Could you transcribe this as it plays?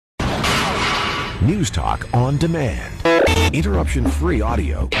News Talk on demand. Interruption-free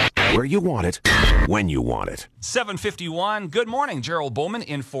audio where you want it, when you want it. 7:51. Good morning. Gerald Bauman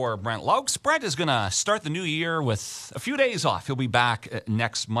in for Brent Loucks. Brent is going to start the new year with a few days off. He'll be back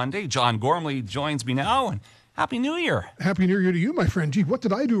next Monday. John Gormley joins me now. And Happy New Year. Happy New Year to you, my friend. Gee, what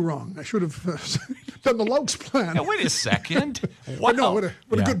did I do wrong? I should have done the Loucks plan. Now, wait a second. Wow. No, what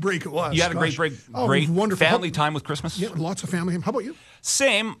a good break it was. You had a great break. Great wonderful family time with Christmas? Yeah, lots of family. How about you?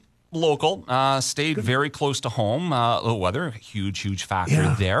 Same. Local. Stayed very close to home. The weather, huge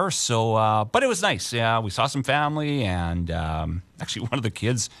factor there. So, but it was nice. Yeah, we saw some family, and actually one of the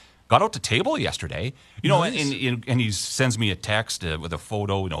kids got out to table yesterday. You know, Nice. and he sends me a text with a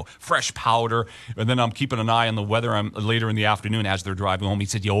photo, fresh powder. And then I'm keeping an eye on the weather later in the afternoon as they're driving home. He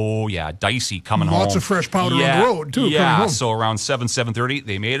said, oh, yeah, dicey coming home. Lots of fresh powder on the road, too. Yeah, coming home. so around 7:30,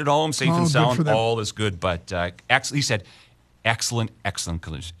 they made it home safe and good sound. for them. All is good. But he said, excellent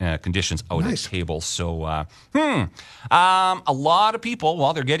conditions out at the table. So, a lot of people,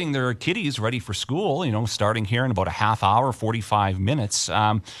 while they're getting their kiddies ready for school, starting here in about a half hour, 45 minutes.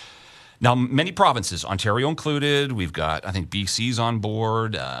 Now, many provinces, Ontario included, we've got, I think, BC's on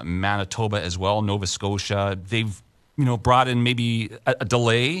board, Manitoba as well, Nova Scotia. They've, brought in maybe a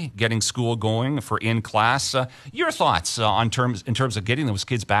delay getting school going for in-class. Your thoughts in terms of getting those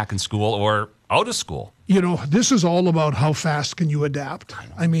kids back in school or out of school? This is all about how fast can you adapt.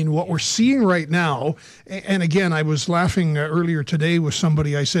 I mean, what we're seeing right now, and again, I was laughing earlier today with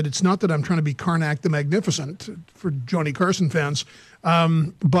somebody. I said, it's not that I'm trying to be Karnak the Magnificent for Johnny Carson fans,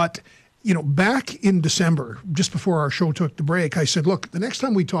 but back in December, just before our show took the break, I said, look, the next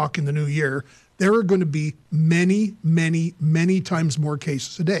time we talk in the new year, there are going to be many, many, many times more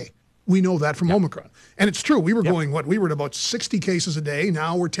cases a day. We know that from Omicron. And it's true. We were we were at about 60 cases a day.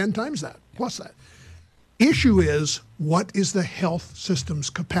 Now we're 10 times that, plus that. Issue is, what is the health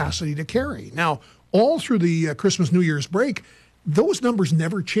system's capacity to carry? Now, all through the Christmas, New Year's break, those numbers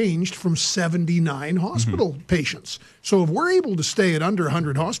never changed from 79 hospital patients. So if we're able to stay at under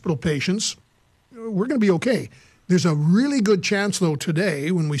 100 hospital patients, we're going to be okay. There's a really good chance, though,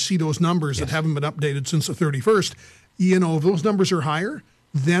 today, when we see those numbers that haven't been updated since the 31st, if those numbers are higher,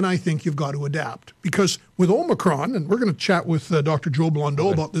 then I think you've got to adapt. Because with Omicron, and we're going to chat with Dr. Joe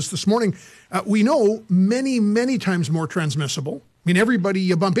Blondeau about this morning, we know many, many times more transmissible. I mean, everybody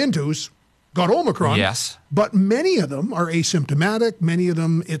you bump into's got Omicron. Yes. But many of them are asymptomatic. Many of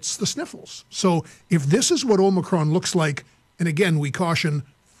them, it's the sniffles. So if this is what Omicron looks like, and again, we caution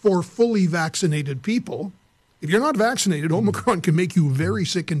for fully vaccinated people, if you're not vaccinated, Omicron can make you very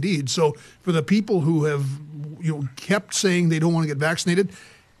sick indeed. So for the people who have kept saying they don't want to get vaccinated,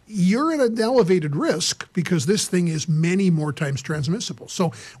 you're at an elevated risk because this thing is many more times transmissible.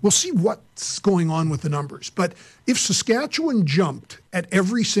 So we'll see what's going on with the numbers. But if Saskatchewan jumped at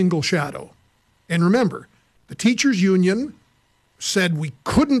every single shadow, and remember, the teachers' union said we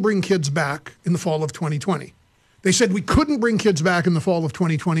couldn't bring kids back in the fall of 2020. They said we couldn't bring kids back in the fall of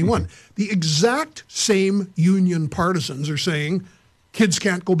 2021. The exact same union partisans are saying kids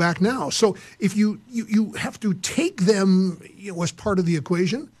can't go back now. So if you have to take them as part of the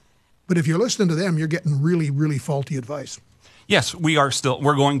equation, but if you're listening to them, you're getting really, really faulty advice. Yes, we're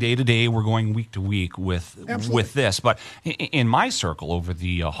going day to day, we're going week to week with this. But in my circle over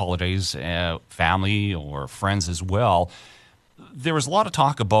the holidays, family or friends as well, there was a lot of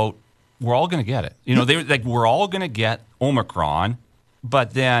talk about we're all going to get it. We're all going to get Omicron,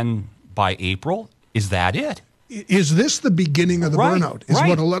 but then by April, is that it? Is this the beginning of the burnout? Is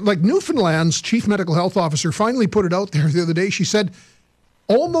what Newfoundland's chief medical health officer finally put it out there the other day. She said,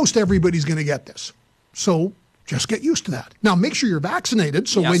 almost everybody's going to get this. So just get used to that. Now, make sure you're vaccinated.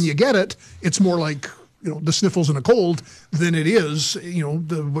 So when you get it, it's more like, the sniffles and a cold than it is,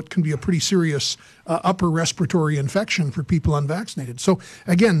 what can be a pretty serious upper respiratory infection for people unvaccinated. So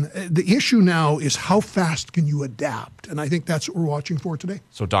again, the issue now is how fast can you adapt? And I think that's what we're watching for today.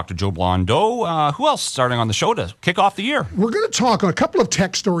 So Dr. Joe Blondeau, who else starting on the show to kick off the year? We're going to talk on a couple of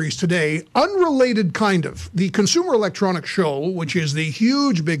tech stories today, unrelated kind of. The Consumer Electronics Show, which is the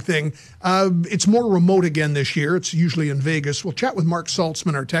huge big thing, it's more remote again this year. It's usually in Vegas. We'll chat with Mark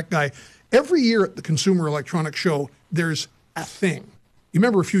Saltzman, our tech guy. Every year at the Consumer Electronics Show, there's a thing. You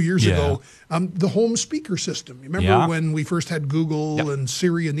remember a few years ago, the home speaker system. You remember when we first had Google and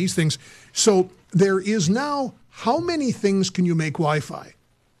Siri and these things? So there is now, how many things can you make Wi-Fi?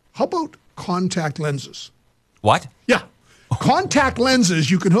 How about contact lenses? What? Yeah. Contact lenses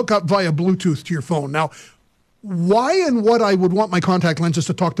you can hook up via Bluetooth to your phone. Now, why and what I would want my contact lenses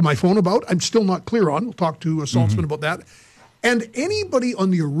to talk to my phone about, I'm still not clear on. We'll talk to Saltzman about that. And anybody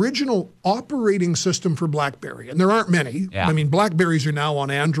on the original operating system for BlackBerry, and there aren't many. I mean, BlackBerries are now on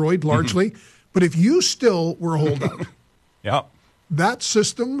Android largely, But if you still were a holdout, Yep. that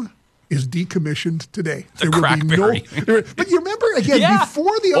system is decommissioned today. The Crackberry. But you remember, again,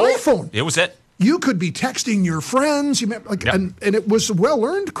 before the iPhone. It was it. You could be texting your friends, and it was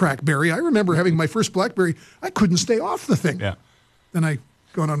well-earned Crackberry. I remember having my first BlackBerry. I couldn't stay off the thing. Yeah. Then I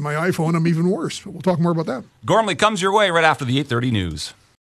got on my iPhone. I'm even worse. We'll talk more about that. Gormley comes your way right after the 8:30 news.